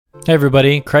Hey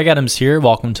everybody, Craig Adams here.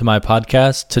 Welcome to my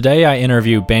podcast. Today I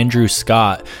interview Bandrew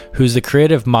Scott, who's the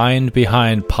creative mind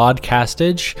behind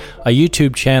Podcastage, a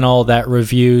YouTube channel that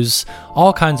reviews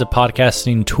all kinds of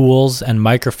podcasting tools and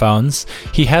microphones.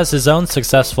 He has his own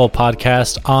successful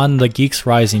podcast on the Geeks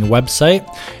Rising website,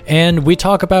 and we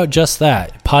talk about just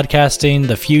that, podcasting,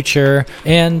 the future,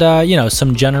 and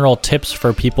some general tips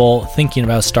for people thinking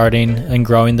about starting and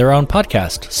growing their own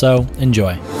podcast. So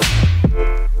enjoy.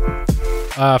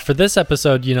 For this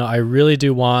episode, I really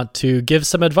do want to give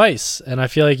some advice, and I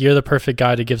feel like you're the perfect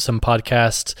guy to give some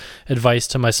podcast advice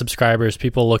to my subscribers,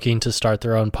 people looking to start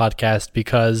their own podcast,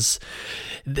 because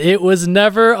it was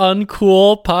never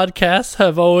uncool. Podcasts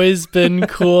have always been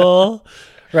cool,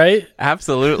 right?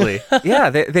 Absolutely.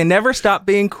 Yeah, they never stop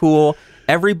being cool.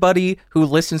 Everybody who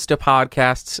listens to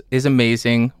podcasts is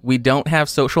amazing. We don't have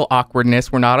social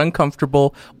awkwardness. We're not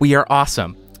uncomfortable. We are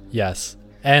awesome. Yes.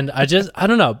 And I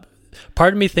don't know.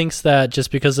 Part of me thinks that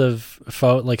just because of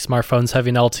smartphones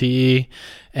having LTE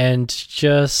and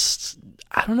just,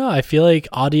 I don't know, I feel like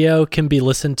audio can be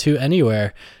listened to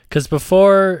anywhere. Because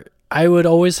before, I would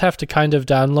always have to kind of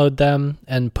download them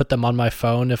and put them on my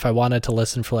phone if I wanted to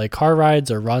listen for like car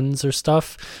rides or runs or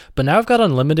stuff. But now I've got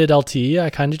unlimited LTE. I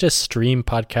kind of just stream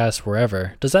podcasts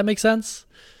wherever. Does that make sense?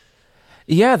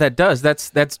 Yeah, that does.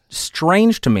 That's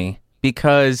strange to me,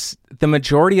 because the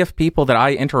majority of people that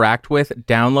I interact with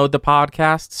download the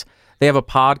podcasts. They have a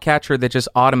podcatcher that just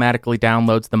automatically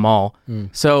downloads them all.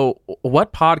 So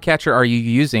what podcatcher are you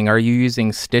using? Are you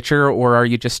using Stitcher, or are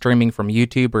you just streaming from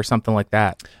YouTube or something like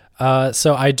that?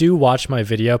 So I do watch my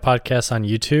video podcasts on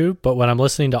YouTube, but when I'm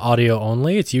listening to audio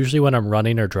only, it's usually when I'm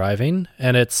running or driving,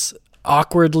 and it's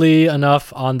awkwardly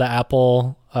enough on the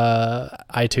Apple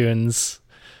iTunes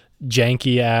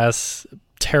janky ass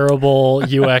terrible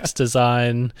UX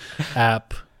design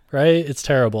app, right? It's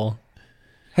terrible.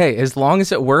 Hey, as long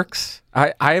as it works.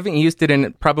 I haven't used it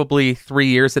in probably 3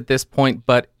 years at this point,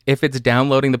 but if it's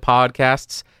downloading the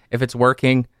podcasts, if it's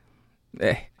working,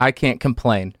 I can't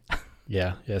complain.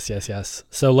 Yeah, yes.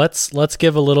 So let's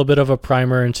give a little bit of a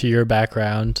primer into your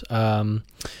background.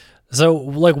 So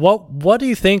what do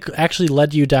you think actually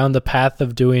led you down the path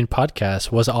of doing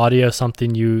podcasts? Was audio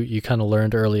something you kind of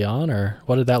learned early on, or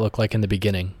what did that look like in the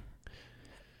beginning?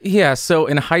 Yeah, so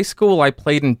in high school, I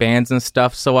played in bands and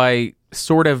stuff, so I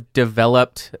sort of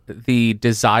developed the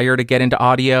desire to get into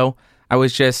audio. I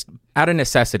was just out of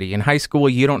necessity. In high school,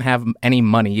 you don't have any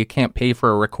money. You can't pay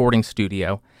for a recording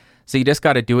studio, so you just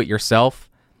got to do it yourself.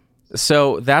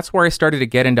 So that's where I started to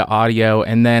get into audio,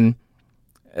 and then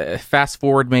fast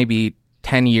forward maybe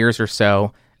 10 years or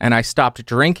so, and I stopped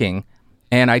drinking,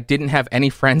 and I didn't have any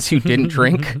friends who didn't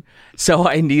drink, so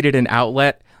I needed an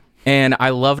outlet, and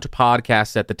I loved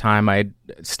podcasts at the time. I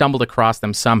stumbled across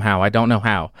them somehow. I don't know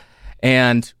how.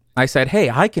 And I said, hey,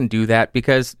 I can do that,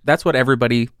 because that's what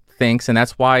everybody thinks, and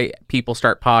that's why people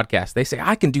start podcasts. They say,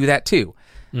 I can do that too.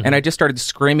 And I just started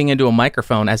screaming into a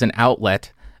microphone as an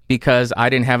outlet, because I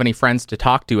didn't have any friends to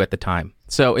talk to at the time.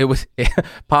 So it was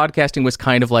podcasting was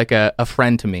kind of like a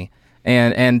friend to me.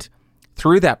 And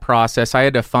through that process, I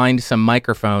had to find some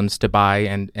microphones to buy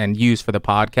and use for the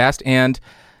podcast. And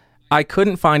I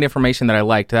couldn't find information that I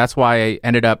liked. That's why I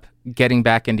ended up getting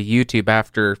back into YouTube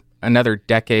after another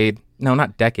decade. No,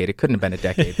 not decade. It couldn't have been a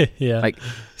decade. Yeah. Like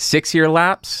 6-year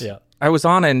lapse. Yeah. I was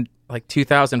on in like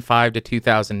 2005 to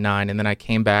 2009. And then I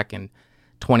came back in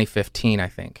 2015, I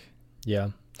think.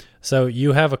 Yeah. So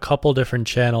you have a couple different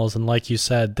channels, and like you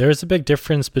said, there's a big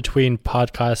difference between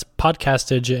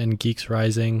Podcastage and Geeks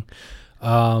Rising.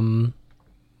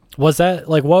 Was that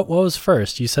like what was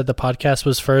first? You said the podcast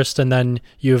was first, and then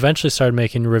you eventually started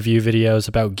making review videos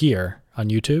about gear on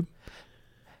YouTube?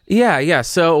 Yeah.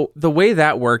 So the way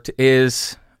that worked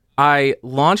is I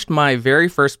launched my very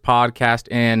first podcast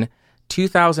in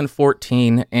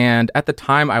 2014, and at the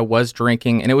time I was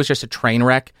drinking, and it was just a train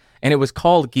wreck. And it was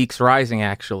called Geeks Rising,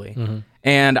 actually.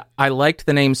 And I liked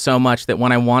the name so much that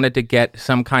when I wanted to get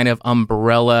some kind of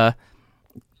umbrella,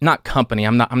 not company,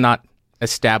 I'm not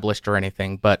established or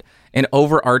anything, but an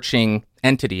overarching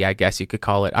entity, I guess you could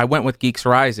call it, I went with Geeks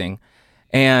Rising.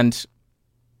 And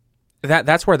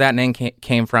that's where that name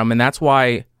came from. And that's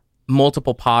why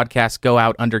multiple podcasts go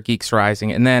out under Geeks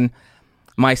Rising. And then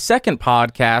my second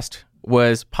podcast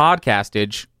was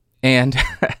Podcastage, and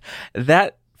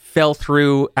that fell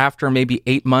through after maybe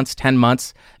 8 months, 10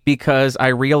 months, because I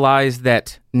realized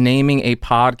that naming a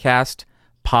podcast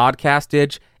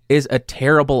Podcastage is a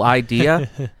terrible idea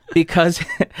because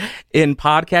in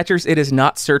podcatchers, it is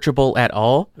not searchable at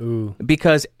all.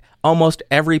 Because almost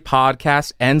every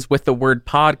podcast ends with the word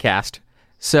podcast.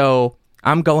 So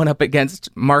I'm going up against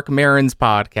Mark Maron's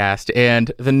podcast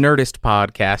and the Nerdist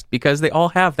podcast because they all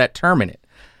have that term in it.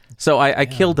 So I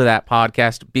killed that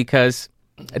podcast because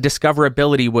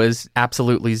discoverability was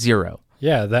absolutely zero.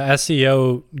 Yeah, the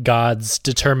SEO gods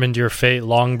determined your fate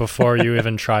long before you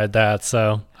even tried that.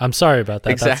 So I'm sorry about that.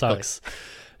 Exactly. That sucks.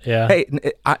 Yeah. Hey,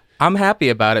 I'm happy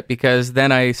about it because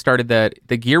then I started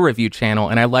the gear review channel,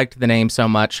 and I liked the name so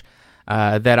much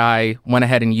that I went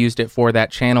ahead and used it for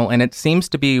that channel, and it seems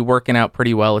to be working out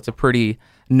pretty well. It's a pretty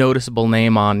noticeable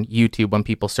name on YouTube when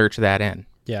people search that in.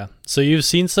 Yeah. So you've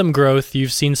seen some growth.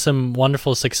 You've seen some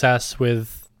wonderful success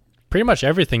with pretty much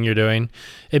everything you're doing.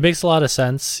 It makes a lot of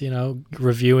sense,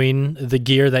 reviewing the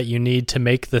gear that you need to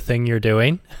make the thing you're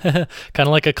doing. Kind of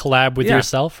like a collab with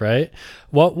yourself, right?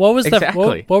 What was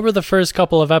exactly. what were the first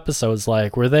couple of episodes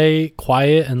like? Were they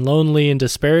quiet and lonely and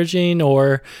disparaging,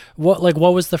 or what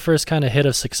was the first kind of hit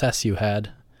of success you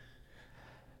had?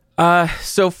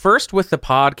 So first with the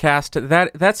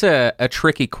podcast, that's a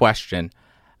tricky question.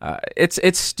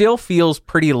 It still feels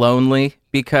pretty lonely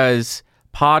because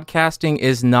podcasting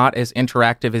is not as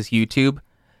interactive as YouTube.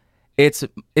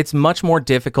 It's much more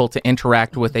difficult to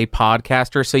interact with a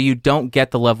podcaster, so you don't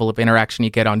get the level of interaction you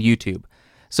get on YouTube.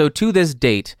 So to this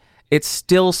date, it's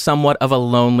still somewhat of a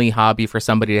lonely hobby for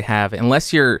somebody to have,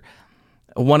 unless you're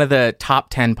one of the top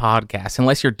 10 podcasts,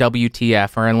 unless you're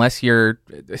WTF, or unless you're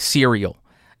Serial.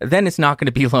 Then it's not going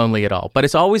to be lonely at all. But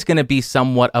it's always going to be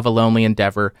somewhat of a lonely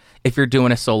endeavor if you're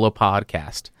doing a solo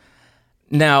podcast.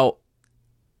 Now,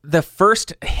 the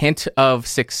first hint of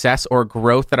success or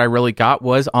growth that I really got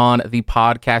was on the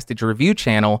Podcastage Review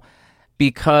channel,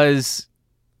 because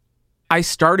I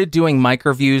started doing mic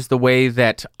reviews the way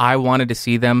that I wanted to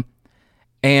see them,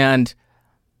 and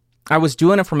I was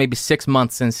doing it for maybe 6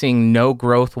 months and seeing no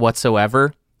growth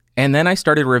whatsoever. And then I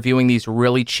started reviewing these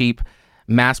really cheap,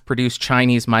 mass-produced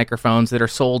Chinese microphones that are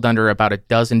sold under about a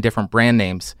dozen different brand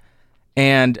names,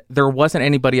 and there wasn't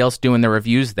anybody else doing the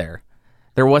reviews there.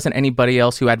 There wasn't anybody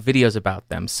else who had videos about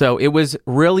them. So it was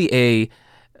really a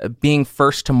being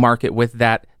first to market with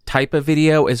that type of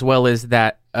video, as well as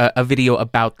that a video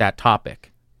about that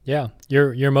topic. Yeah.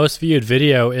 Your most viewed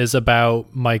video is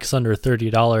about mics under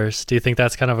 $30. Do you think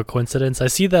that's kind of a coincidence? I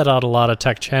see that on a lot of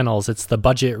tech channels. It's the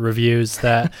budget reviews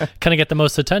that kind of get the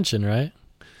most attention, right?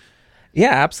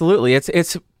 Yeah, absolutely.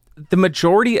 It's the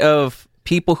majority of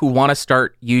people who want to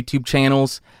start YouTube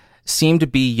channels seem to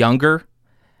be younger.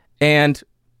 And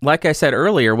like I said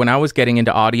earlier, when I was getting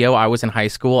into audio, I was in high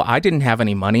school. I didn't have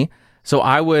any money, so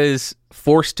I was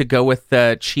forced to go with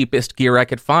the cheapest gear I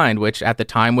could find, which at the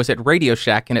time was at Radio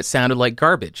Shack, and it sounded like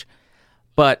garbage.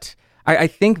 But I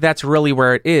think that's really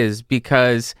where it is,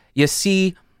 because you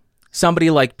see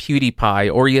somebody like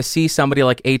PewDiePie, or you see somebody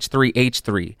like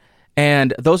H3H3,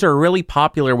 and those are really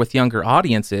popular with younger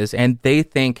audiences, and they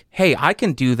think, hey, I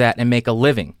can do that and make a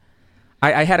living.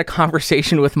 I had a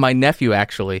conversation with my nephew,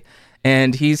 actually,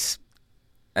 and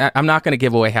I'm not going to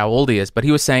give away how old he is, but he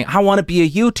was saying, I want to be a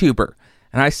YouTuber.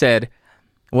 And I said,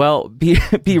 well, be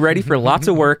ready for lots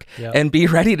of work and be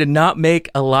ready to not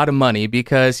make a lot of money,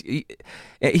 because he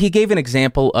gave an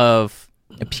example of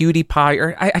PewDiePie,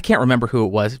 or I can't remember who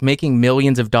it was, making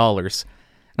millions of dollars.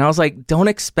 And I was like, don't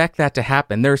expect that to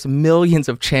happen. There's millions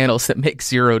of channels that make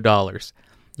 $0.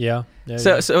 Yeah.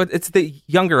 So it's the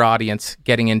younger audience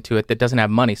getting into it that doesn't have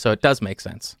money, so it does make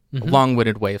sense. Mm-hmm. A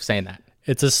long-winded way of saying that.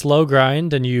 It's a slow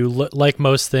grind, and you, like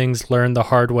most things, learn the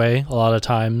hard way a lot of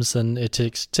times, and it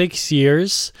takes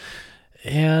years.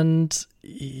 And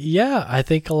yeah, I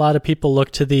think a lot of people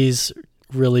look to these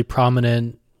really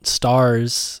prominent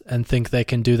stars and think they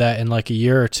can do that in like a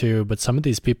year or two, but some of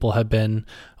these people have been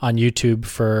on YouTube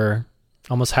for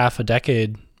almost half a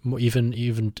decade,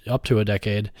 even up to a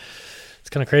decade. It's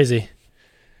kind of crazy.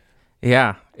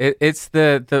 Yeah, it's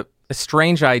the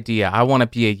strange idea. I want to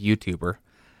be a YouTuber.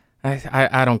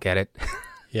 I don't get it.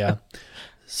 Yeah.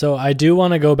 So I do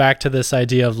want to go back to this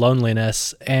idea of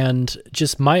loneliness and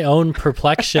just my own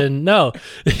perplexion. No,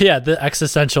 yeah, the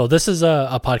existential. This is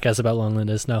a podcast about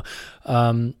loneliness. No,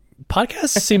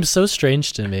 podcasts seem so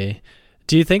strange to me.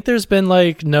 Do you think there's been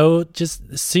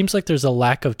just seems like there's a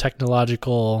lack of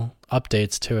technological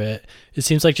updates to it? It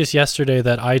seems like just yesterday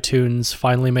that iTunes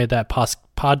finally made that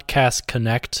Podcast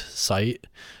Connect site,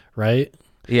 right?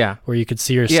 Yeah. Where you could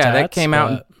see your stats. Yeah, that came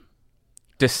out in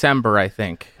December, I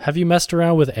think. Have you messed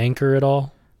around with Anchor at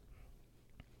all?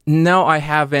 No, I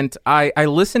haven't. I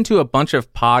listened to a bunch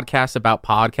of podcasts about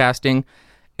podcasting,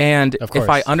 and if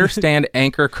I understand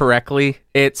Anchor correctly,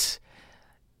 it's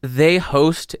they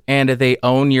host and they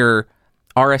own your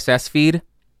RSS feed.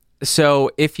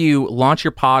 So if you launch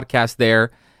your podcast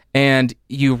there and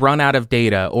you run out of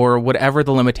data or whatever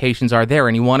the limitations are there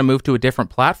and you want to move to a different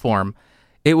platform,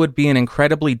 it would be an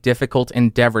incredibly difficult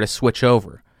endeavor to switch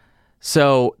over.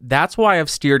 So that's why I've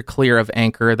steered clear of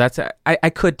Anchor. I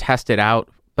could test it out,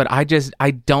 but I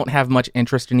don't have much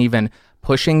interest in even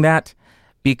pushing that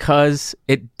because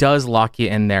it does lock you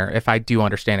in there, if I do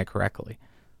understand it correctly.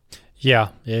 Yeah.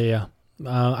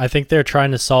 I think they're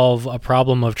trying to solve a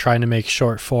problem of trying to make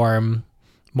short form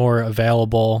more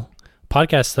available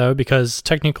podcasts, though, because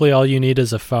technically all you need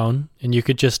is a phone and you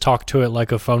could just talk to it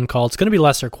like a phone call. It's going to be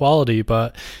lesser quality,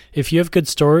 but if you have good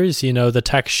stories, the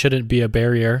text shouldn't be a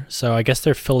barrier. So I guess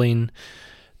they're filling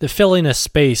a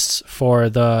space for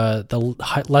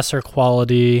the lesser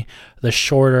quality, the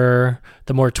shorter,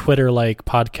 the more Twitter-like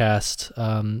podcast.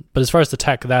 But as far as the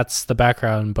tech, that's the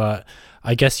background. But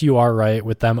I guess you are right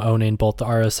with them owning both the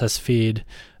RSS feed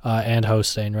and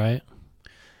hosting, right?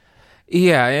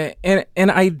 Yeah,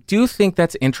 and I do think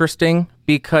that's interesting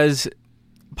because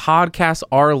podcasts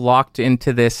are locked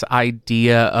into this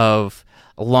idea of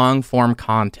long-form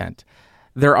content.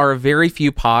 There are very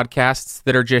few podcasts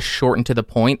that are just short and to the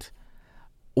point.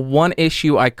 One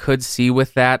issue I could see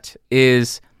with that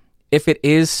is if it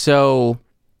is so,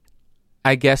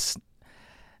 I guess,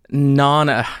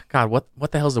 God,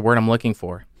 what the hell is the word I'm looking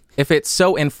for? If it's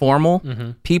so informal,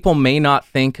 people may not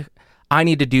think, I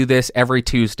need to do this every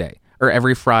Tuesday or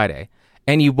every Friday.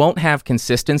 And you won't have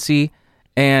consistency.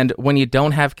 And when you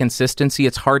don't have consistency,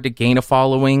 it's hard to gain a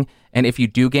following. And if you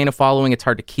do gain a following, it's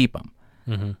hard to keep them.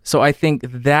 So I think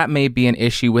that may be an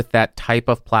issue with that type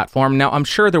of platform. Now, I'm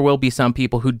sure there will be some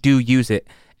people who do use it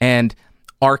and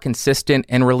are consistent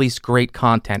and release great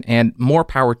content. And more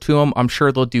power to them. I'm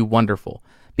sure they'll do wonderful.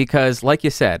 Because like you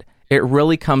said, it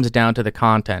really comes down to the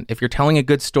content. If you're telling a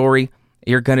good story,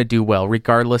 you're going to do well,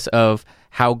 regardless of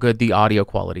how good the audio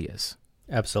quality is.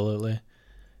 Absolutely.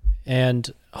 And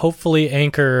hopefully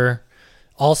Anchor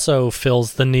also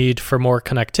fills the need for more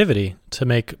connectivity to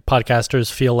make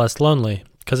podcasters feel less lonely.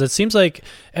 Because it seems like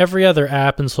every other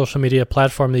app and social media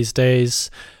platform these days,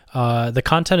 the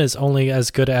content is only as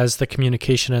good as the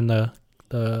communication and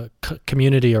the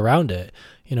community around it.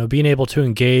 Being able to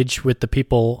engage with the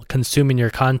people consuming your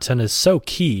content is so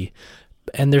key.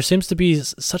 And there seems to be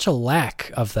such a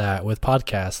lack of that with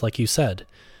podcasts, like you said.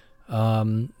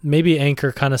 Maybe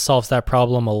Anchor kind of solves that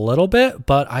problem a little bit,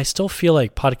 but I still feel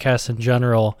like podcasts in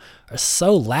general are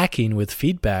so lacking with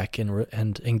feedback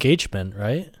and engagement,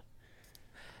 right?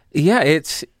 Yeah,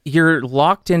 you're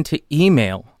locked into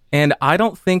email, and I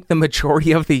don't think the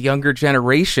majority of the younger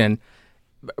generation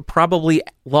probably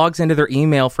logs into their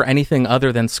email for anything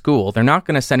other than school. They're not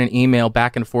going to send an email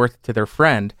back and forth to their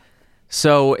friend.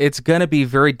 So it's going to be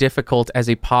very difficult as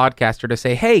a podcaster to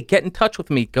say, hey, get in touch with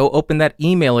me. Go open that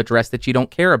email address that you don't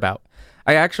care about.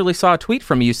 I actually saw a tweet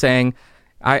from you saying,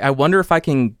 I wonder if I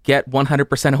can get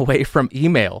 100% away from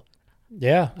email.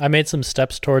 Yeah, I made some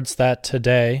steps towards that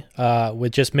today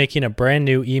with just making a brand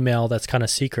new email that's kind of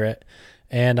secret.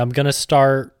 And I'm going to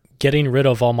start getting rid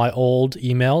of all my old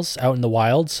emails out in the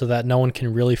wild so that no one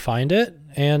can really find it.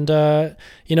 And,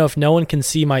 if no one can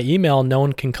see my email, no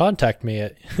one can contact me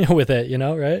with it,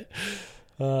 right?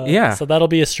 Yeah. So that'll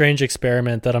be a strange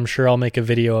experiment that I'm sure I'll make a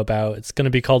video about. It's going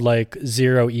to be called like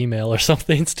Zero Email or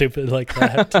something stupid like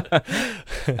that.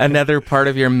 Another part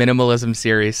of your minimalism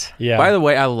series. Yeah. By the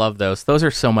way, I love those. Those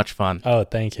are so much fun. Oh,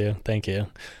 thank you.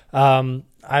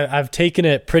 I've taken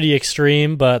it pretty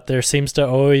extreme, but there seems to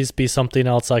always be something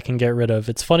else I can get rid of.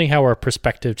 It's funny how our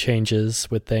perspective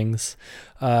changes with things.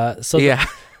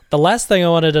 The last thing I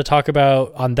wanted to talk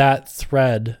about on that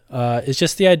thread is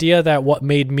just the idea that what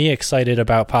made me excited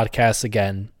about podcasts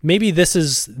again. Maybe this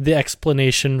is the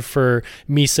explanation for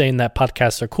me saying that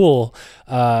podcasts are cool,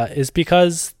 is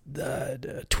because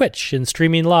Twitch and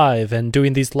streaming live and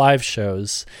doing these live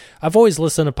shows. I've always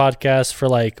listened to podcasts for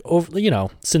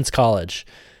since college.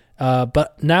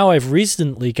 But now I've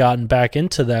recently gotten back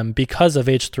into them because of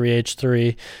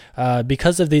H3H3,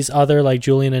 because of these other like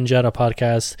Julian and Jetta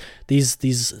podcasts,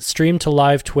 these stream to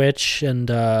live Twitch, and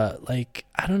I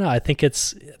don't know, I think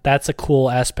that's a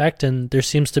cool aspect, and there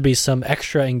seems to be some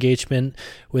extra engagement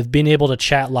with being able to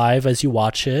chat live as you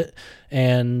watch it,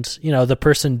 and the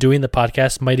person doing the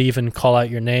podcast might even call out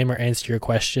your name or answer your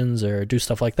questions or do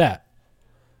stuff like that.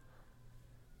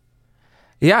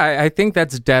 Yeah, I think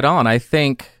that's dead on. I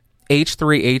think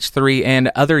H3H3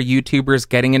 and other YouTubers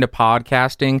getting into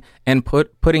podcasting and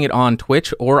putting it on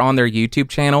Twitch or on their YouTube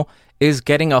channel is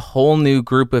getting a whole new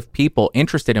group of people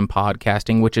interested in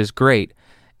podcasting, which is great.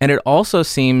 And it also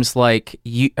seems like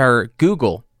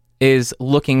Google is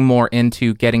looking more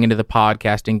into getting into the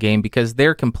podcasting game because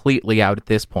they're completely out at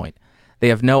this point. They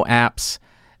have no apps.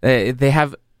 They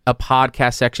have a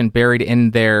podcast section buried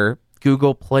in their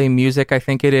Google Play Music, I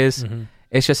think it is.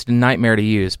 It's just a nightmare to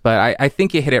use. But I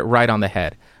think you hit it right on the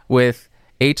head with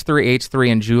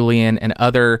H3H3 and Julian and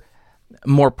other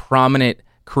more prominent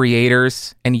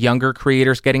creators and younger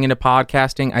creators getting into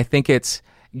podcasting. I think it's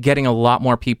getting a lot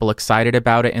more people excited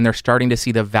about it, and they're starting to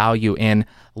see the value in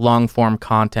long form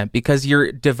content because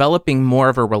you're developing more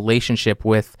of a relationship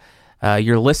with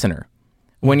your listener.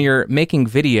 When you're making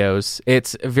videos,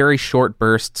 it's very short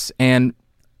bursts, and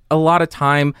a lot of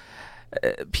time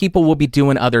people will be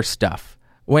doing other stuff.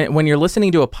 When you're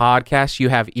listening to a podcast, you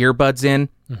have earbuds in.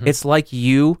 It's like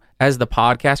you, as the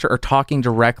podcaster, are talking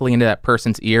directly into that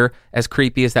person's ear, as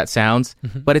creepy as that sounds,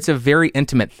 but it's a very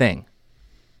intimate thing.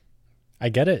 I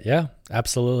get it. Yeah,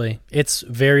 absolutely. It's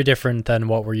very different than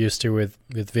what we're used to with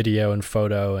video and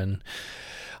photo. And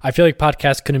I feel like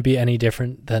podcasts couldn't be any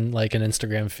different than like an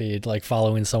Instagram feed, like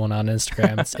following someone on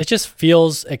Instagram. It just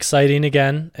feels exciting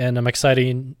again. And I'm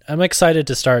excited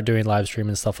to start doing live stream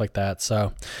and stuff like that.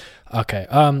 So, okay.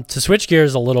 To switch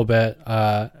gears a little bit,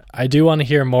 I do want to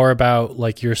hear more about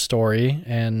like your story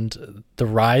and the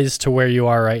rise to where you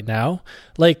are right now.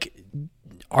 Like,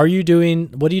 what are you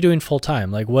doing full time?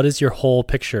 Like, what is your whole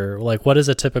picture? Like, what does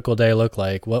a typical day look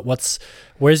like?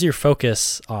 Where's your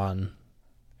focus on?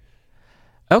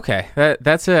 Okay.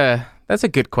 That's a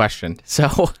good question.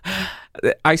 So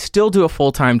I still do a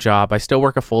full-time job. I still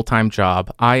work a full-time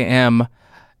job. I am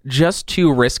just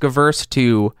too risk averse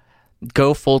to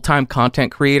go full-time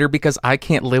content creator because I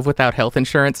can't live without health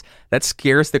insurance. That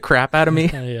scares the crap out of me.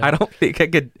 Yeah. I don't think I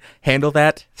could handle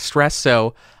that stress.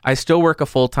 So I still work a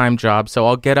full-time job. So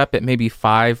I'll get up at maybe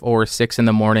 5 or 6 in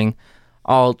the morning.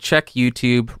 I'll check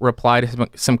YouTube, reply to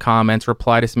some comments,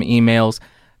 reply to some emails,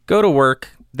 go to work.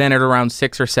 Then at around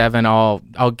 6 or 7, I'll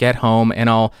get home and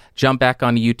I'll jump back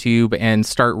on YouTube and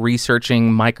start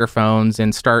researching microphones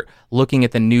and start looking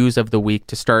at the news of the week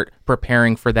to start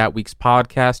preparing for that week's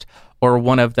podcast or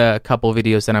one of the couple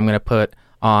videos that I'm going to put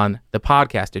on the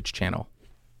Podcastage channel.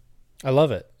 I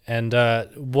love it. And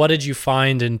what did you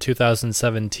find in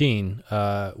 2017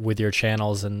 with your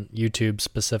channels and YouTube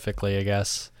specifically, I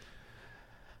guess?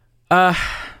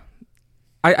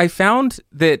 I found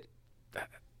that...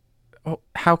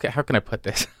 How can I put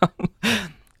this?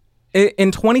 In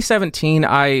 2017,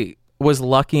 I was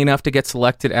lucky enough to get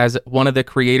selected as one of the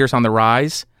creators on the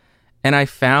rise, and I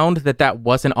found that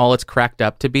wasn't all it's cracked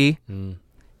up to be.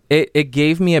 It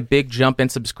gave me a big jump in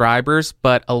subscribers,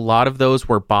 but a lot of those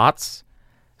were bots.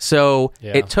 So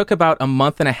It took about a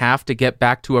month and a half to get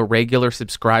back to a regular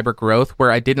subscriber growth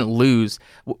where I didn't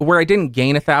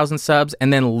gain 1,000 subs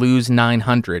and then lose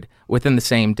 900 within the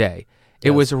same day.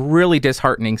 It was really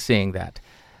disheartening seeing that.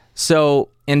 So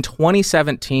in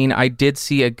 2017, I did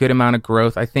see a good amount of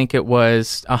growth. I think it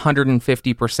was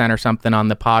 150% or something on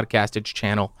the Podcastage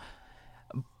channel.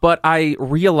 But I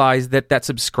realized that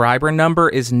subscriber number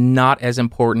is not as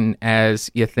important as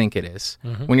you think it is.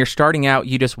 When you're starting out,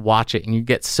 you just watch it and you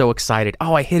get so excited.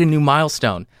 Oh, I hit a new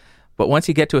milestone. But once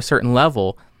you get to a certain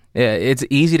level, it's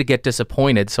easy to get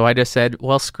disappointed. So I just said,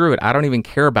 well, screw it. I don't even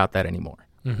care about that anymore.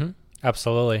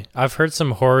 Absolutely. I've heard some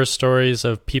horror stories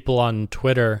of people on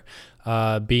Twitter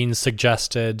being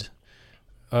suggested,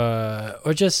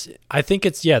 or just, I think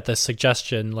it's, the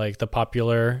suggestion, like the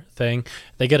popular thing.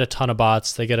 They get a ton of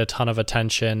bots, they get a ton of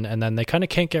attention, and then they kind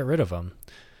of can't get rid of them,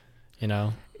 you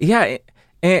know? Yeah,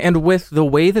 and with the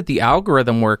way that the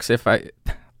algorithm works,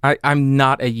 I'm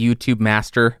not a YouTube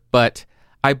master, but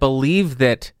I believe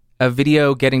that a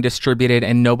video getting distributed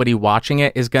and nobody watching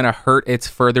it is going to hurt its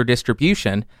further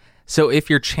distribution. So if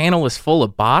your channel is full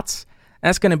of bots,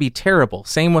 that's going to be terrible.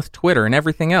 Same with Twitter and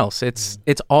everything else. It's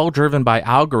all driven by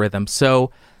algorithms.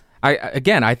 So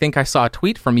I think I saw a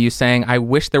tweet from you saying, I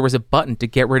wish there was a button to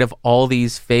get rid of all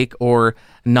these fake or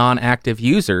non-active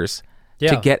users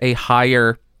to get a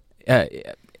higher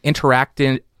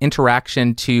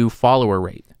interaction to follower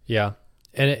rate. Yeah.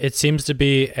 And it seems to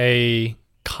be a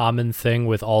common thing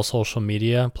with all social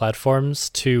media platforms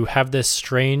to have this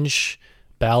strange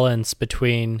balance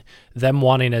between them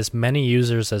wanting as many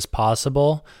users as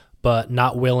possible, but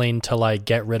not willing to like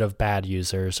get rid of bad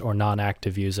users or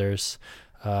non-active users.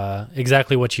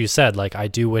 Exactly what you said. Like, I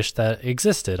do wish that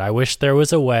existed. I wish there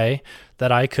was a way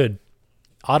that I could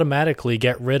automatically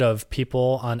get rid of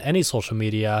people on any social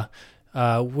media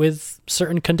with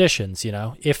certain conditions. You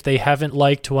know, if they haven't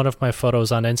liked one of my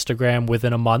photos on Instagram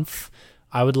within a month,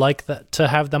 I would like to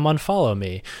have them unfollow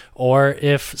me. Or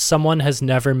if someone has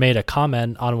never made a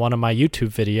comment on one of my YouTube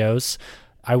videos,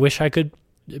 I wish I could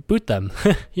boot them.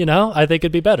 You know, I think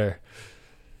it'd be better.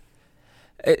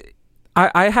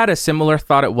 I had a similar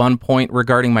thought at one point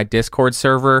regarding my Discord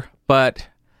server, but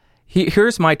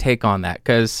Here's my take on that,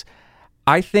 because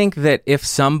I think that if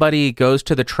somebody goes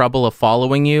to the trouble of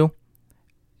following you,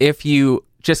 if you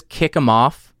just kick them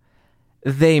off,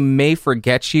 they may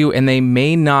forget you and they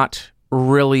may not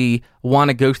really want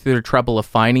to go through the trouble of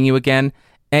finding you again.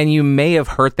 And you may have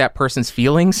hurt that person's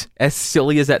feelings, as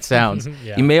silly as that sounds.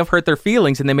 Yeah. You may have hurt their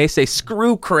feelings, and they may say,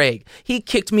 screw Craig. He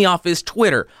kicked me off his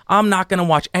Twitter. I'm not going to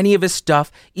watch any of his stuff,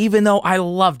 even though I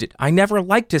loved it. I never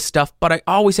liked his stuff, but I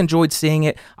always enjoyed seeing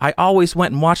it. I always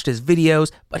went and watched his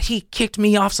videos, but he kicked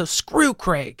me off, so screw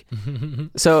Craig.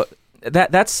 So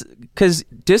that's because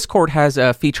Discord has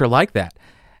a feature like that.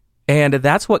 And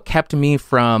that's what kept me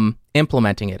from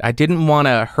implementing it. I didn't want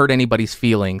to hurt anybody's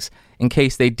feelings in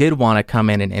case they did want to come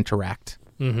in and interact.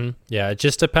 Mm-hmm. Yeah, it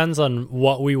just depends on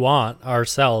what we want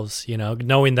ourselves.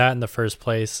 Knowing that in the first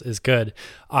place is good.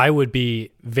 I would be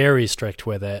very strict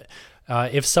with it.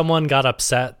 If someone got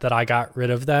upset that I got rid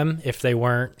of them, if they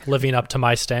weren't living up to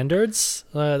my standards,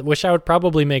 which I would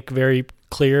probably make very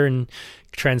clear and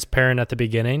transparent at the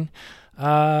beginning,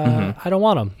 I don't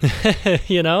want them.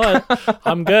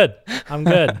 I'm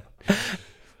good.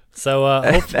 So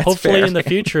hopefully fair, in the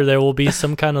future, there will be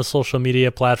some kind of social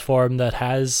media platform that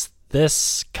has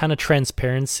this kind of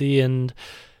transparency and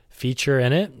feature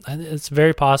in it. It's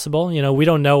very possible. We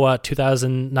don't know what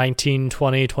 2019,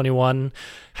 20, 21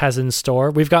 has in store.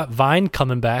 We've got Vine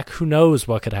coming back. Who knows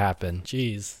what could happen?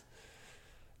 Jeez.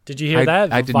 Did you hear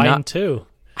that? I did Vine not. too.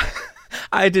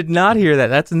 I did not hear that.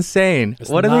 That's insane.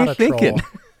 What are they thinking?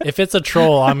 If it's a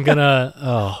troll, I'm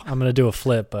gonna do a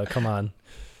flip, but come on.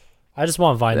 I just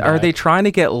want Vine back. Are they trying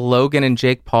to get Logan and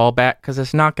Jake Paul back? Because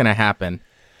it's not going to happen.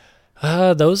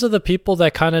 Those are the people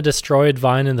that kind of destroyed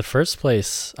Vine in the first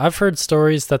place. I've heard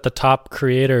stories that the top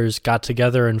creators got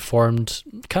together and formed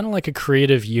kind of like a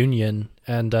creative union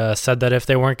and said that if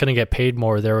they weren't going to get paid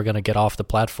more, they were going to get off the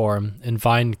platform. And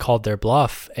Vine called their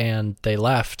bluff and they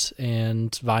left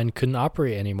and Vine couldn't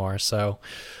operate anymore. So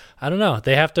I don't know.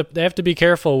 They have to be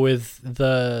careful with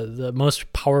the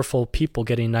most powerful people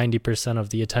getting 90%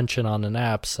 of the attention on an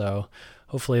app. So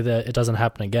hopefully that it doesn't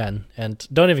happen again. And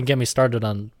don't even get me started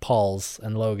on Paul's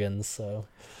and Logan's. So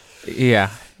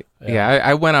yeah.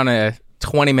 I went on a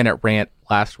 20-minute rant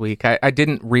last week. I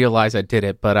didn't realize I did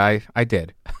it, but I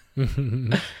did.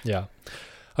 Yeah.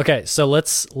 Okay, so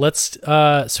let's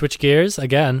switch gears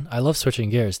again. I love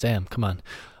switching gears. Damn, come on.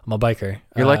 I'm a biker.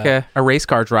 You're like a race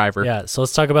car driver. Yeah, so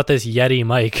let's talk about this Yeti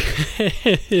mic.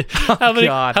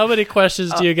 How many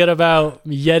questions do you get about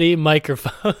Yeti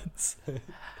microphones?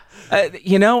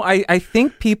 I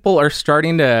think people are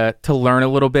starting to learn a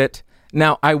little bit.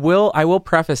 Now, I will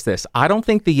preface this. I don't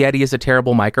think the Yeti is a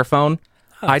terrible microphone.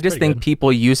 I just think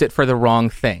people use it for the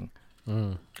wrong thing.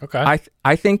 Okay.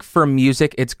 I think for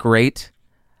music, it's great.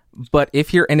 But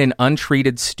if you're in an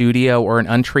untreated studio or an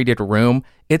untreated room,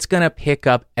 it's going to pick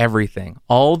up everything.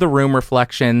 All the room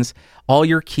reflections, all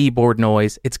your keyboard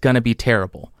noise, it's going to be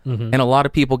terrible. And a lot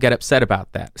of people get upset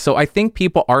about that. So I think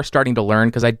people are starting to learn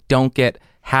because I don't get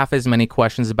half as many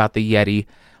questions about the Yeti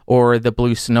or the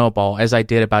Blue Snowball as I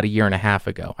did about a year and a half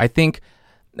ago. I think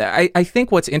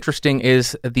what's interesting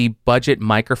is the budget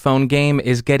microphone game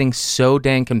is getting so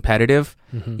dang competitive.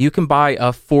 You can buy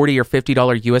a $40 or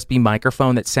 $50 USB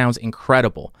microphone that sounds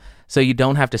incredible. So you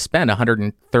don't have to spend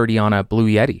 $130 on a Blue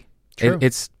Yeti.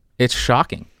 It's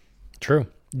shocking. True.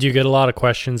 Do you get a lot of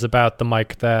questions about the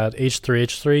mic that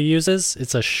H3H3 uses?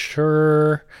 It's a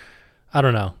Shure, I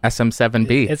don't know.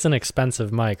 SM7B. It's an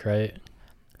expensive mic, right?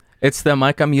 It's the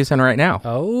mic I'm using right now.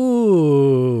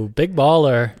 Oh, big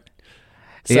baller.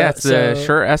 It's the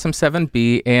Shure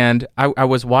SM7B, and I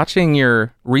was watching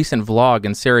your recent vlog,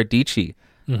 and Sarah Dici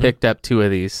picked up 2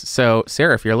 of these. So,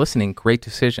 Sarah, if you're listening, great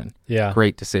decision. Yeah.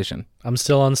 Great decision. I'm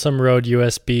still on some Rode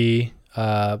USB,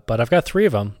 but I've got 3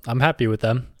 of them. I'm happy with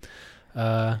them.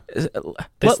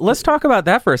 Let's talk about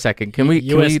that for a second. Can we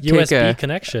take USB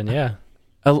connection, yeah.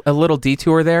 A little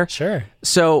detour there? Sure.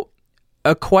 So,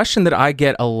 a question that I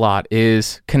get a lot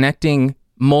is connecting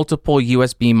multiple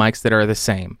USB mics that are the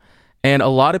same. And a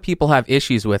lot of people have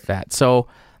issues with that. So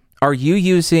are you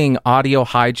using Audio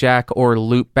Hijack or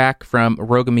Loopback from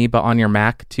Rogue Amoeba on your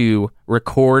Mac to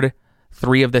record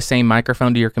 3 of the same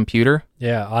microphone to your computer?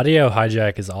 Yeah, Audio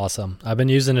Hijack is awesome. I've been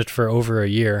using it for over a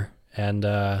year, and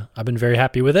I've been very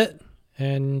happy with it.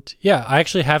 And yeah, I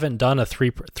actually haven't done a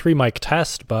three mic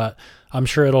test, but I'm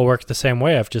sure it'll work the same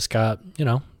way. I've just got,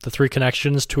 the 3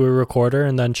 connections to a recorder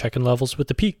and then checking levels with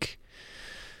the peak.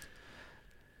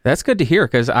 That's good to hear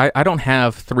because I don't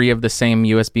have 3 of the same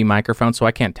USB microphones, so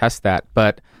I can't test that.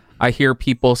 But I hear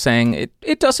people saying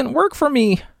it doesn't work for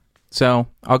me. So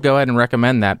I'll go ahead and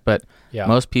recommend that. But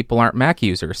most people aren't Mac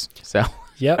users. So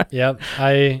Yep.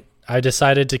 I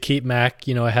decided to keep Mac.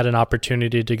 I had an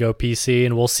opportunity to go PC,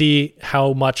 and we'll see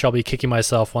how much I'll be kicking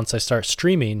myself once I start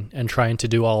streaming and trying to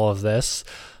do all of this.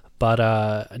 But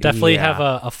definitely have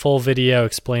a full video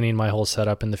explaining my whole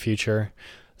setup in the future.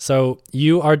 So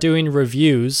you are doing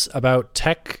reviews about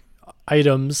tech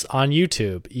items on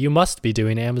YouTube. You must be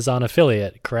doing Amazon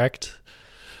affiliate, correct?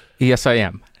 Yes, I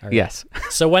am. Right. Yes.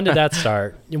 So when did that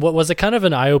start? What was it kind of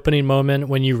an eye-opening moment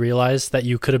when you realized that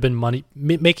you could have been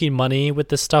making money with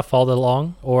this stuff all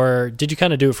along? Or did you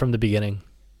kind of do it from the beginning?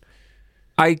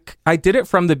 I did it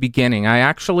from the beginning. I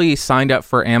actually signed up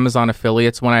for Amazon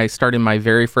affiliates when I started my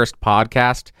very first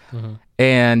podcast. Mm-hmm.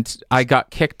 And I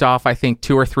got kicked off, I think,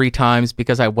 2 or 3 times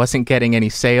because I wasn't getting any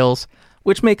sales,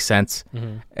 which makes sense.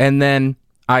 Mm-hmm. And then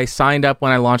I signed up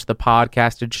when I launched the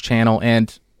Podcastage channel,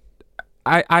 and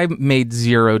I made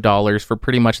 $0 for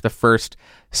pretty much the first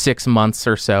 6 months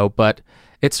or so. But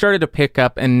it started to pick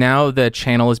up, and now the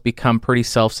channel has become pretty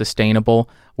self-sustainable,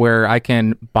 where I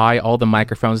can buy all the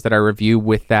microphones that I review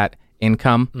with that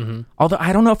income. Mm-hmm. Although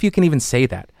I don't know if you can even say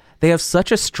that. They have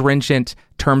such a stringent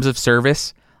terms of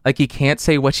service. Like, you can't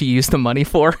say what you use the money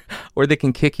for, or they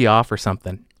can kick you off or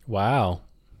something. Wow.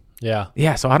 Yeah.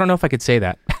 Yeah, so I don't know if I could say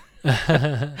that.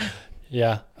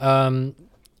 Yeah.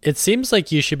 It seems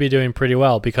like you should be doing pretty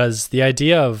well, because the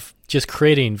idea of just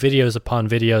creating videos upon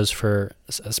videos for,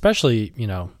 especially,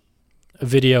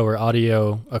 video or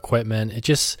audio equipment, it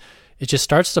just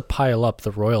starts to pile up the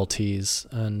royalties.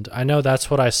 And I know that's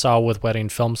what I saw with Wedding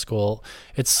Film School.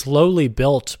 It slowly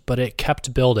built, but it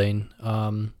kept building.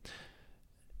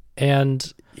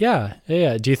 And yeah.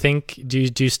 Do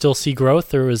you still see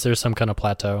growth, or is there some kind of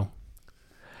plateau?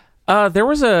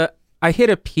 I hit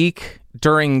a peak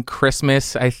during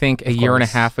Christmas, I think a year and a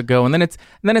half ago, and then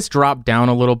it's dropped down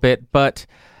a little bit. But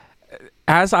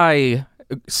as I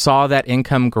saw that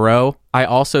income grow, I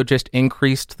also just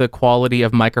increased the quality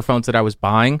of microphones that I was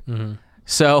buying. Mm-hmm.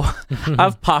 So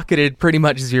I've pocketed pretty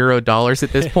much $0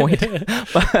 at this point.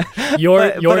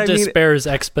 Your despair is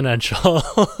exponential.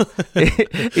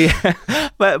 Yeah,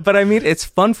 but I mean, it's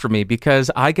fun for me because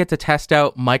I get to test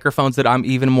out microphones that I'm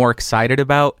even more excited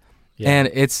about, and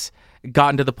it's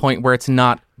gotten to the point where it's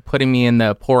not putting me in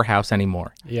the poorhouse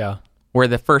anymore. Yeah, where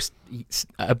the first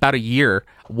about a year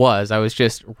I was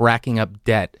just racking up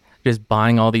debt, just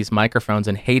buying all these microphones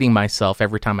and hating myself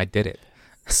every time I did it.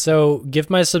 So give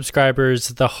my subscribers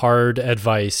the hard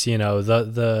advice,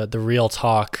 the real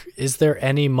talk. Is there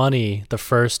any money the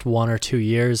first 1 or 2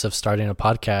 years of starting a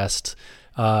podcast?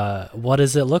 What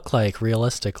does it look like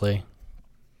realistically?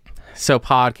 So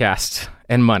podcast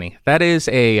and money. That is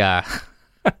a...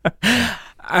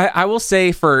 I will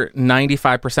say for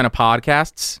 95% of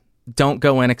podcasts, don't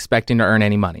go in expecting to earn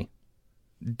any money.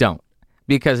 Don't.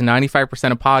 Because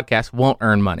 95% of podcasts won't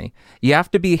earn money. You have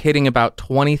to be hitting about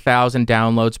 20,000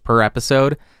 downloads per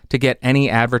episode to get any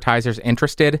advertisers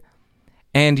interested.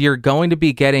 And you may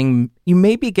be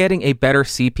getting a better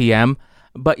CPM,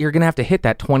 but you're going to have to hit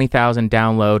that 20,000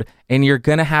 download, and you're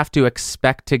going to have to you're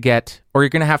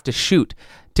going to have to shoot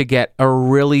to get a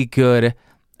really good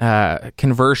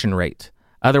conversion rate.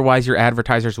 Otherwise, your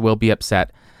advertisers will be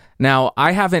upset. Now,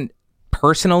 I haven't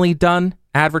personally done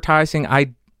advertising.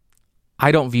 I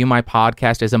don't view my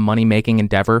podcast as a money-making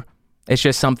endeavor. It's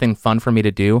just something fun for me to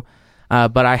do.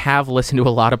 But I have listened to a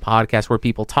lot of podcasts where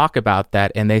people talk about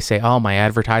that, and they say, oh, my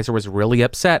advertiser was really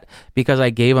upset because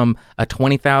I gave them a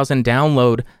 20,000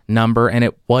 download number, and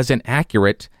it wasn't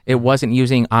accurate. It wasn't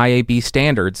using IAB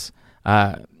standards.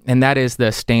 And that is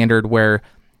the standard where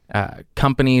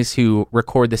companies who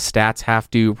record the stats have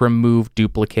to remove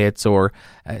duplicates or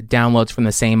downloads from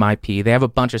the same IP. They have a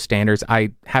bunch of standards.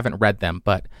 I haven't read them,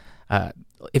 but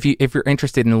if you're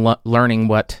interested in learning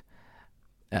what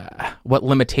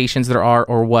limitations there are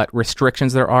or what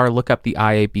restrictions there are, look up the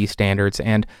IAB standards.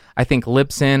 And I think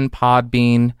Libsyn,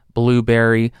 Podbean,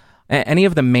 Blueberry, any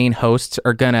of the main hosts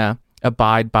are gonna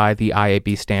abide by the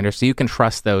IAB standards, so you can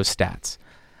trust those stats.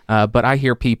 But I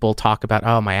hear people talk about,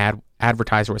 oh, my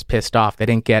advertiser was pissed off. They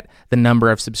didn't get the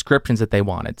number of subscriptions that they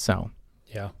wanted. So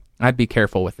yeah, I'd be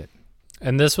careful with it.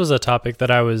 And this was a topic that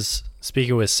I was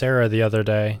speaking with Sarah the other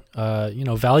day.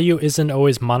 Value isn't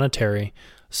always monetary.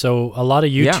 So a lot of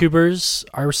YouTubers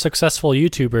are successful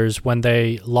YouTubers when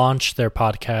they launch their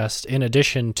podcast in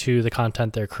addition to the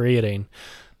content they're creating.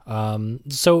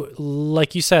 So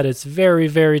like you said, it's very,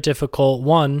 very difficult,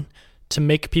 one, to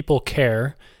make people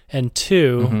care, and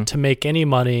two, to make any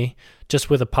money just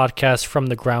with a podcast from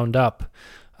the ground up.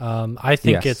 I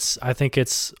think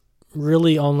it's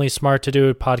really only smart to do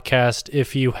a podcast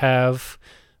if you have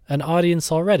an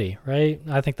audience already, right?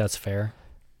 I think that's fair.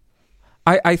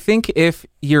 I think if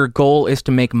your goal is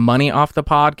to make money off the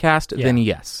podcast, then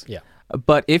yes. Yeah.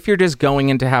 But if you're just going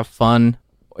in to have fun,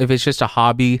 if it's just a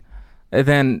hobby,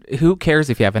 then who cares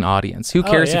if you have an audience? Who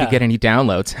cares if you get any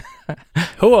downloads?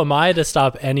 Who am I to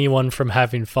stop anyone from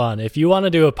having fun? If you want to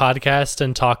do a podcast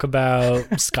and talk about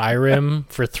Skyrim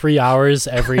for 3 hours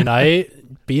every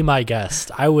night, be my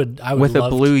guest. I would with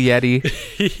love a blue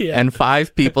Yeti and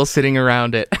 5 people sitting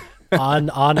around it.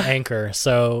 on Anchor.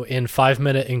 So in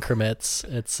 5-minute increments,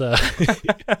 it's the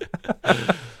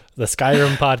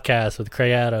Skyrim podcast with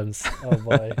Craig Adams. Oh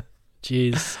boy,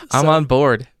 jeez, I'm on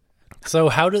board. I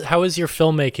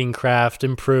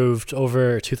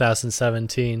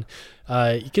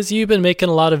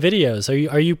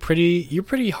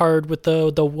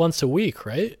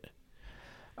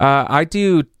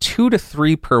do 2 to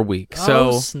 3 per week.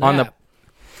 So snap. on the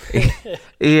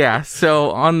yeah,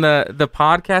 so on the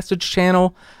Podcastage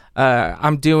channel,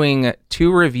 I'm doing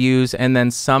 2 reviews, and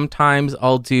then sometimes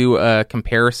I'll do a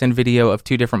comparison video of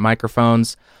 2 different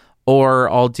microphones, or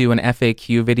I'll do an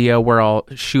FAQ video where I'll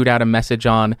shoot out a message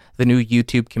on the new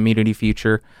YouTube community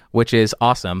feature, which is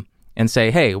awesome, and say,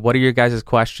 hey, what are your guys'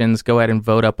 questions? Go ahead and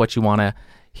vote up what you want to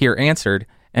hear answered,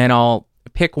 and I'll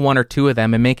pick 1 or 2 of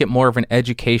them and make it more of an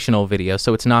educational video,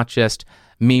 so it's not just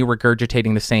me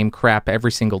regurgitating the same crap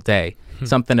every single day.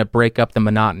 Something to break up the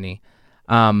monotony.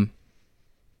 What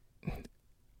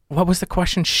was the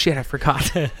question? Shit, I forgot.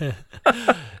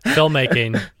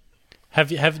 Filmmaking.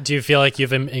 Do you feel like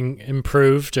you've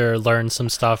improved or learned some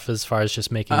stuff as far as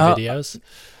just making videos?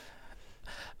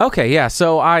 Okay, yeah.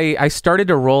 So I started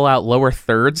to roll out lower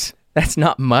thirds. That's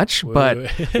not much, but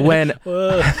when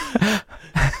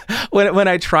when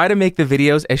I try to make the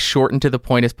videos as short and to the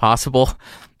point as possible,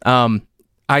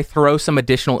 I throw some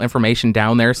additional information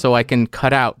down there so I can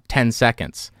cut out 10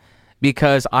 seconds,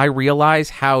 because I realize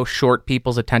how short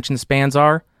people's attention spans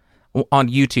are on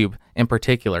YouTube in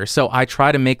particular. So I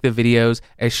try to make the videos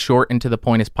as short and to the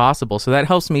point as possible. So that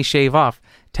helps me shave off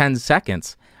 10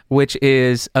 seconds, which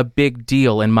is a big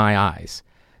deal in my eyes.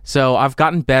 So I've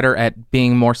gotten better at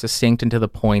being more succinct and to the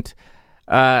point.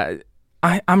 I'm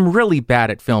really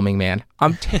bad at filming, man.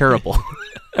 I'm terrible.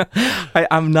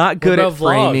 I'm not good at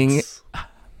framing. Vlogs?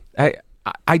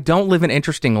 I don't live an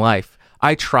interesting life.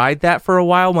 I tried that for a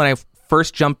while when I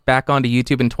first jumped back onto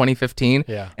YouTube in 2015,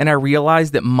 and I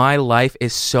realized that my life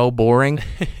is so boring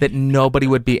that nobody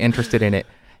would be interested in it.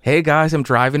 Hey guys, I'm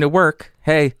driving to work.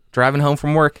 Hey, driving home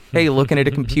from work. Hey, looking at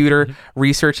a computer,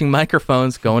 researching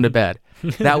microphones, going to bed.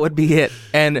 That would be it.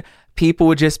 And people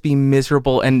would just be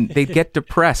miserable, and they'd get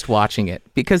depressed watching it,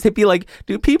 because they'd be like,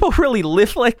 do people really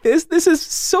live like this? This is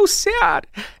so sad.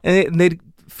 And they'd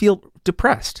feel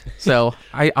depressed. So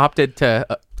I opted to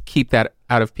keep that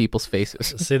out of people's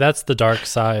faces. See, that's the dark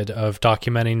side of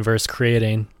documenting versus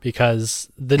creating, because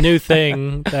the new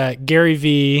thing that Gary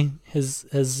Vee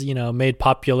has made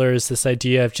popular is this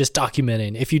idea of just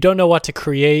documenting. If you don't know what to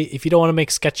create, if you don't want to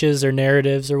make sketches or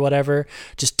narratives or whatever,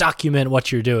 just document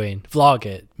what you're doing. Vlog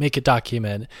it, make it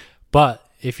document. But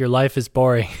if your life is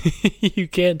boring, you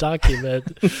can't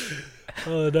document.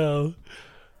 Oh no.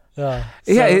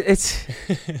 It's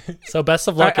so best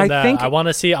of luck in that. I want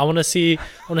to see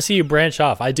you branch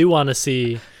off. I do want to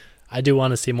see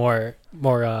more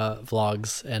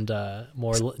vlogs and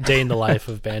more day in the life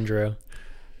of Bandrew.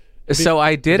 So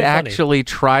I did actually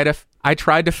try to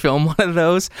film one of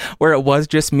those where it was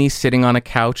just me sitting on a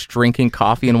couch drinking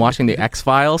coffee and watching the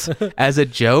X-Files as a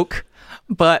joke.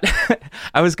 But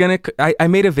I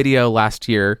made a video last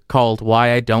year called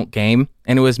Why I Don't Game,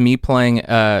 and it was me playing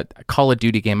a Call of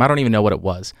Duty game. I don't even know what it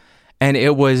was. And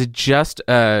it was just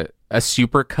a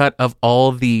supercut of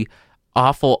all the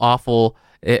awful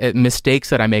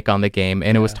mistakes that I make on the game,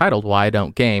 and it was titled Why I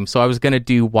Don't Game. So I was going to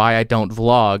do Why I Don't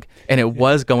Vlog, and it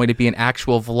was going to be an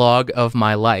actual vlog of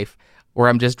my life, where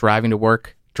I'm just driving to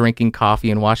work, drinking coffee,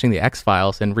 and watching the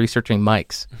X-Files and researching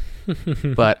mics.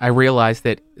 But I realized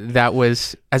that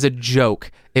was, as a joke,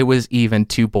 it was even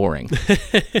too boring.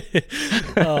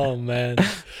 Oh man.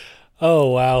 Oh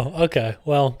wow. Okay.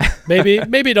 Well,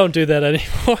 maybe don't do that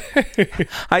anymore.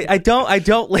 I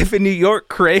don't live in New York,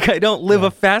 Craig. I don't live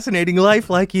a fascinating life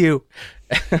like you.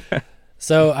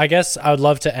 So I guess I would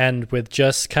love to end with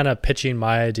just kind of pitching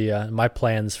my idea, my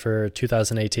plans for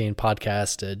 2018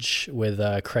 podcastage with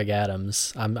Craig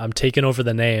Adams. I'm taking over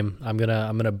the name. I'm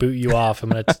gonna boot you off. I'm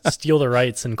gonna steal the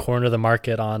rights and corner the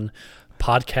market on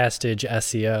podcastage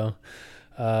SEO.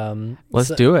 Let's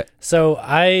do it. So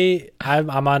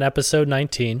I'm on episode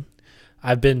 19.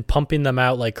 I've been pumping them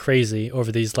out like crazy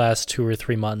over these last 2 or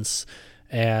 3 months.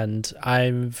 And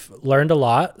I've learned a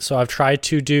lot. So I've tried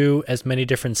to do as many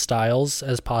different styles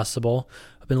as possible.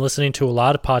 I've been listening to a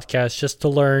lot of podcasts just to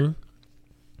learn,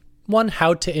 one,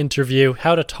 how to interview,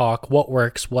 how to talk, what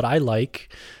works, what I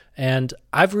like. And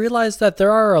I've realized that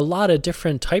there are a lot of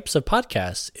different types of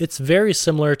podcasts. It's very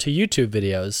similar to YouTube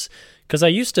videos, because I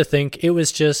used to think it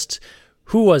was just,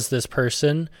 who was this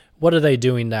person? What are they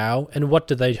doing now? And what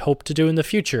do they hope to do in the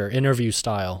future? Interview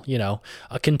style,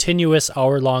 a continuous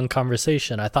hour-long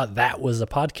conversation. I thought that was a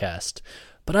podcast.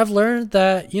 But I've learned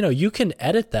that, you can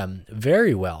edit them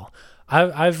very well.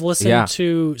 I've listened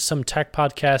to some tech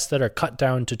podcasts that are cut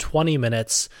down to 20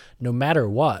 minutes no matter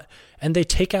what. And they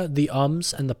take out the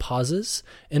ums and the pauses,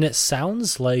 and it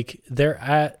sounds like they're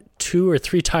at 2 or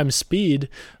 3 times speed,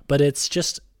 but it's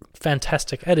just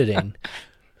fantastic editing.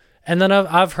 And then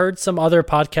I've heard some other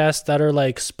podcasts that are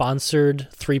like sponsored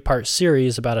 3-part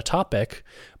series about a topic,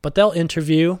 but they'll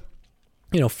interview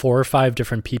 4 or 5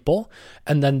 different people,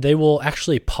 and then they will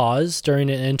actually pause during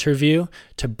an interview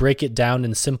to break it down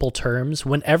in simple terms.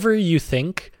 Whenever you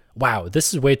think, wow,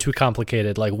 this is way too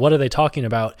complicated, like what are they talking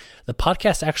about? The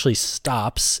podcast actually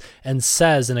stops and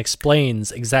says and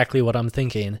explains exactly what I'm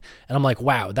thinking. And I'm like,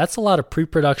 wow, that's a lot of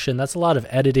pre-production. That's a lot of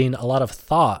editing, a lot of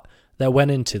thought that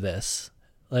went into this.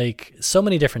 Like so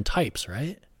many different types,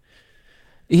 right?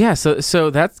 Yeah, so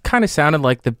that kind of sounded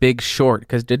like The Big Short,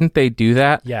 because didn't they do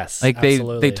that? Yes, like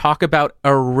absolutely. They talk about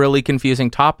a really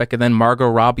confusing topic, and then Margot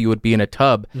Robbie would be in a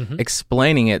tub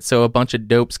explaining it so a bunch of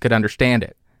dopes could understand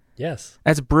it. Yes.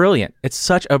 That's brilliant. It's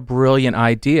such a brilliant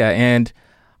idea, and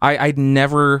I'd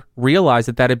never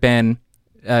realized that had been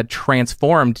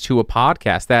transformed to a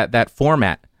podcast, that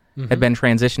format had been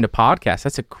transitioned to podcast.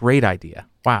 That's a great idea.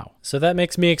 Wow. So that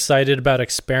makes me excited about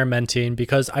experimenting,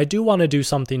 because I do want to do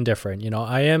something different.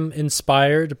 I am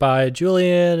inspired by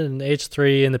Julian and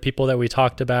H3 and the people that we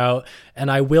talked about,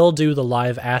 and I will do the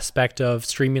live aspect of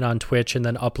streaming on Twitch and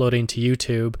then uploading to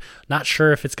YouTube. Not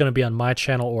sure if it's going to be on my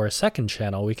channel or a second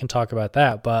channel. We can talk about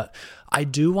that, but I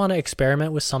do want to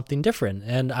experiment with something different,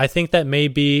 and I think that may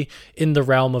be in the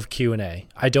realm of Q&A.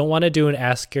 I don't want to do an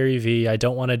Ask Gary V. I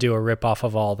don't want to do a ripoff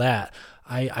of all that.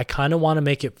 I kind of want to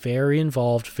make it very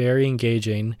involved, very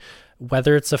engaging,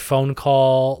 whether it's a phone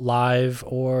call, live,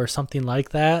 or something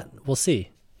like that. We'll see.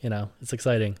 It's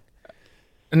exciting.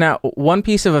 Now, one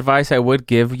piece of advice I would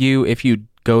give you if you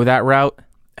go that route,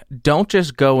 don't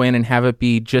just go in and have it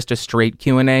be just a straight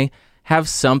Q&A. Have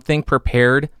something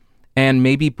prepared and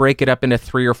maybe break it up into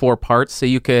 3 or 4 parts, so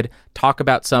you could talk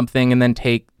about something and then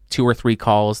take 2 or 3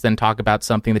 calls, then talk about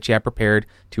something that you have prepared,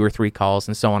 2 or 3 calls,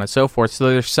 and so on and so forth. So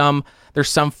there's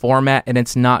some format, and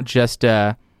it's not just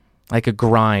like a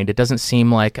grind. It doesn't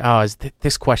seem like,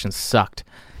 this question sucked.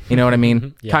 You know what I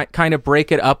mean? Yeah. Kind of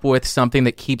break it up with something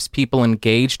that keeps people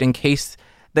engaged in case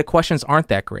the questions aren't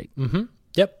that great. Mm-hmm.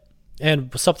 Yep.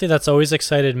 And something that's always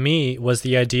excited me was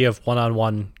the idea of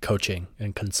one-on-one coaching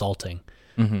and consulting,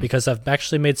 because I've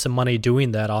actually made some money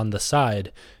doing that on the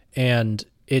side, and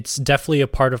it's definitely a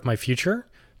part of my future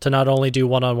to not only do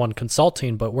one-on-one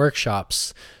consulting, but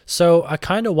workshops. So I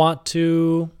kind of want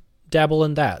to dabble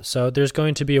in that. So there's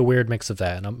going to be a weird mix of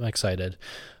that, and I'm excited.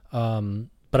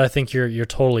 But I think you're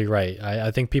totally right.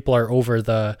 I think people are over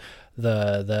the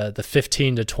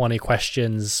 15 to 20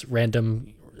 questions,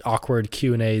 random awkward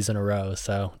Q&As in a row.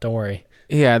 So don't worry.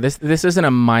 Yeah, this isn't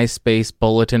a MySpace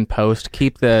bulletin post.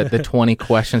 Keep the 20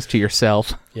 questions to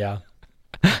yourself. Yeah.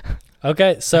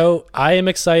 Okay, so I am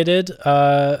excited.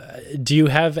 Do you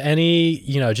have any,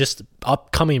 just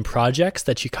upcoming projects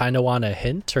that you kind of want to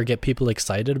hint or get people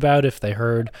excited about if they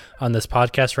heard on this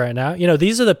podcast right now?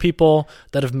 These are the people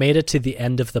that have made it to the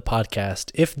end of the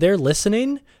podcast. If they're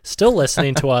still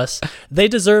listening to us, they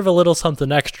deserve a little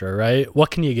something extra, right?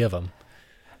 What can you give them?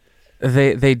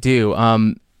 They do.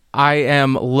 I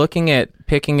am looking at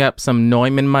picking up some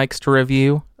Neumann mics to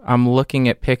review. I'm looking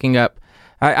at picking up,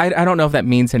 I don't know if that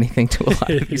means anything to a lot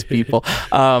of these people.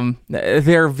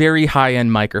 They're very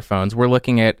high-end microphones. We're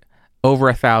looking at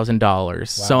over $1,000. Wow.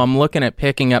 So I'm looking at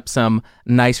picking up some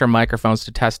nicer microphones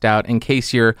to test out in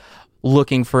case you're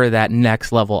looking for that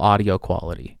next level audio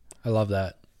quality. I love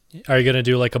that. Are you going to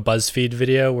do like a BuzzFeed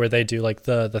video where they do like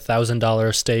the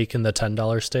 $1,000 steak and the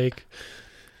 $10 steak?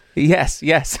 Yes,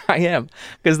 I am,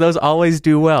 because those always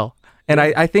do well. And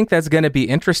I think that's going to be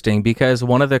interesting, because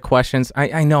one of the questions,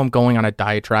 I know I'm going on a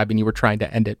diatribe and you were trying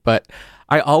to end it, but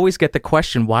I always get the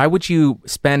question, why would you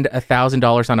spend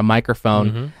 $1,000 on a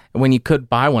microphone when you could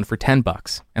buy one for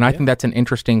 $10? And I think that's an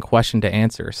interesting question to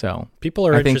answer. So people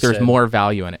are I think interested. there's more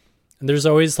value in it. And there's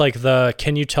always like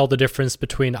can you tell the difference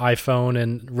between iPhone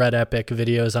and Red Epic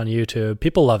videos on YouTube?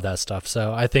 People love that stuff.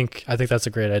 So I think that's a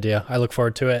great idea. I look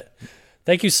forward to it.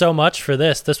 Thank you so much for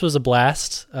this. This was a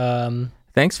blast.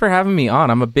 Thanks for having me on.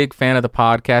 I'm a big fan of the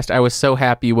podcast. I was so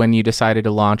happy when you decided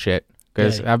to launch it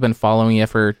because I've been following you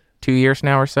for 2 years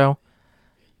now or so.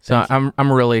 So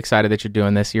I'm really excited that you're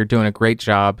doing this. You're doing a great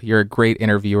job. You're a great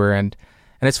interviewer, and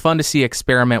it's fun to see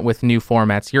experiment with new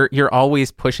formats. You're always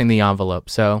pushing the envelope.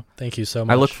 So thank you so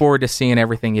much. I look forward to seeing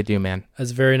everything you do, man. That's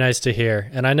very nice to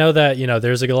hear. And I know that,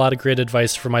 there's a lot of great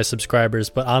advice for my subscribers,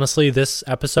 but honestly, this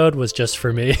episode was just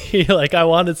for me. Like, I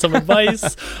wanted some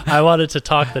advice. I wanted to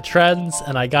talk the trends,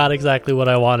 and I got exactly what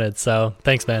I wanted. So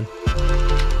thanks, man.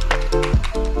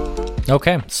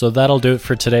 Okay, so that'll do it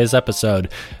for today's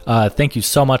episode. Thank you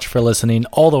so much for listening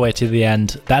all the way to the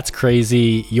end. That's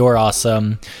crazy. You're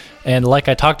awesome. And like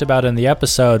I talked about in the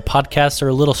episode, podcasts are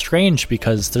a little strange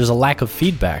because there's a lack of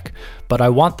feedback, but I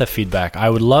want the feedback. I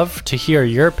would love to hear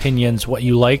your opinions, what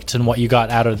you liked and what you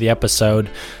got out of the episode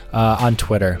on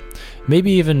Twitter.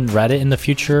 Maybe even Reddit in the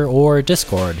future or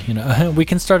Discord. We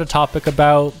can start a topic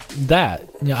about that.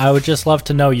 I would just love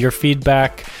to know your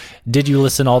feedback. Did you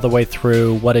listen all the way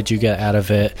through? What did you get out of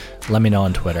it? Let me know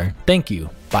on Twitter. Thank you.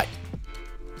 Bye.